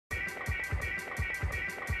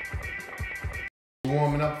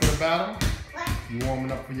warming up for the battle? What? You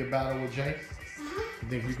warming up for your battle with Jayce? You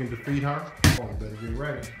think you can defeat her? Oh, you better get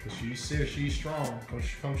ready, because she's strong.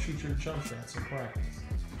 Come shoot your jump shots in practice.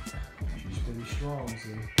 She's pretty strong,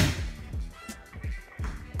 see?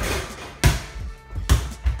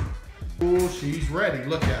 Ooh, she's ready.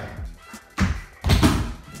 Look at her.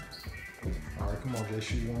 All right, come on, Jay.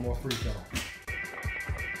 Shoot one more free throw.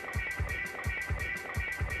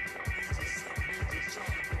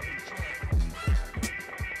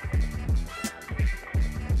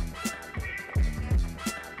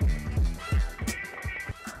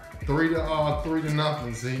 Three to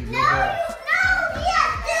nothing. See? No, yes,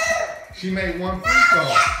 she made one free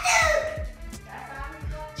throw.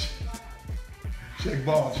 Check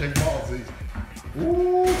ball, Z.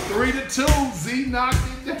 Ooh, 3-2. Z knocked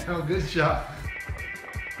it down. Good shot.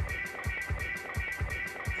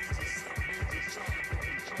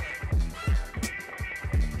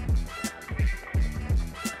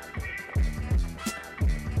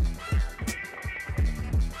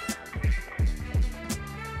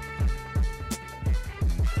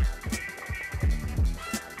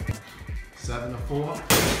 Seven to 4,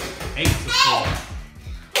 8 to 4.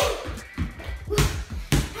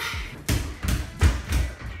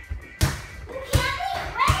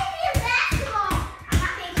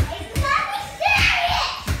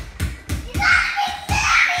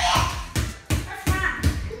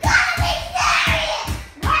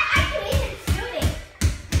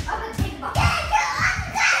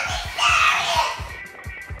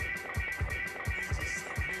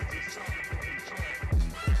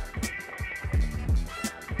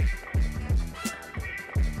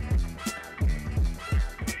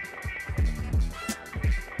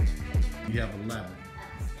 You have 11.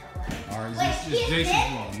 All right, it's Jayce's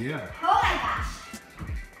ball. Yeah. Oh my gosh.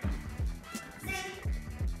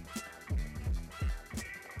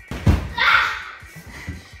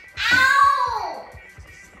 Ow!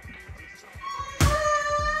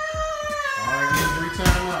 All right, injury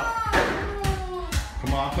time up.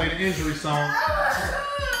 Come on, play the injury song.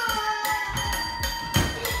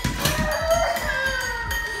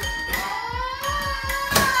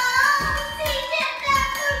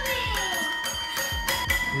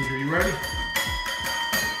 You ready?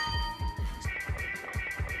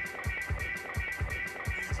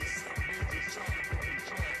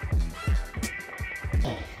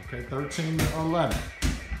 Okay, 13 to 11.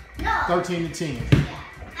 No. 13 to 10. Yeah,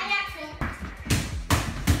 I got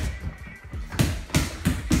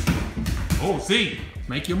 10. Oh, Z,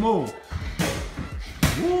 make your move.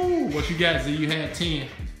 Woo, what you got, Z? You had 10.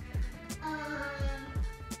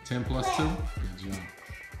 10 plus 2? Good job.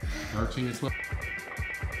 13 to 12.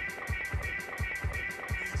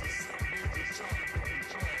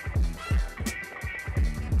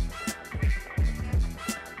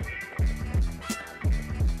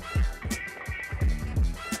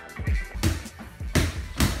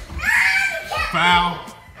 Foul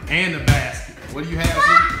and the basket. What do you have, Z?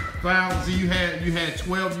 Foul, Z, you had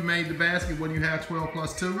 12, you made the basket. What do you have, 12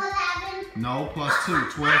 plus 2? 11. No, plus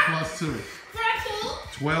 2. 12 plus 2. 13.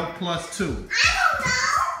 12 plus 2. I don't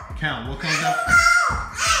know. Count. What comes out?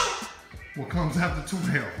 What comes after 12?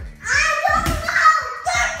 I don't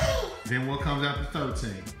know. 13. Then what comes after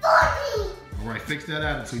 13? 14. All right, fix that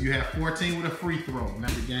attitude. You have 14 with a free throw. Now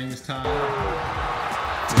the game is tied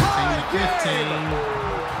up. 15 to 15.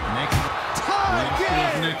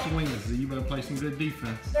 Next wingers. You better play some good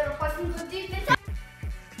defense.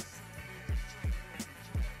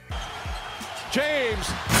 James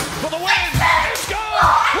for the win. It's gone.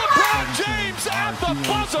 LeBron James at the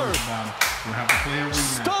buzzer. We'll have to play a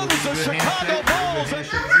rematch. Stuns the Chicago Bulls.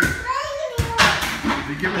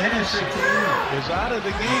 Give a handshake to him. Is out of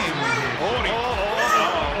the game.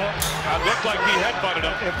 It looked like he headbutted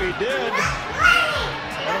him. If he did,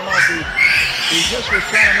 I don't know if he just was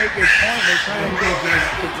trying to make his point. They're trying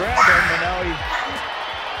to grab him, and now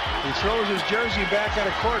he throws his jersey back out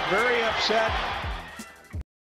of court, very upset.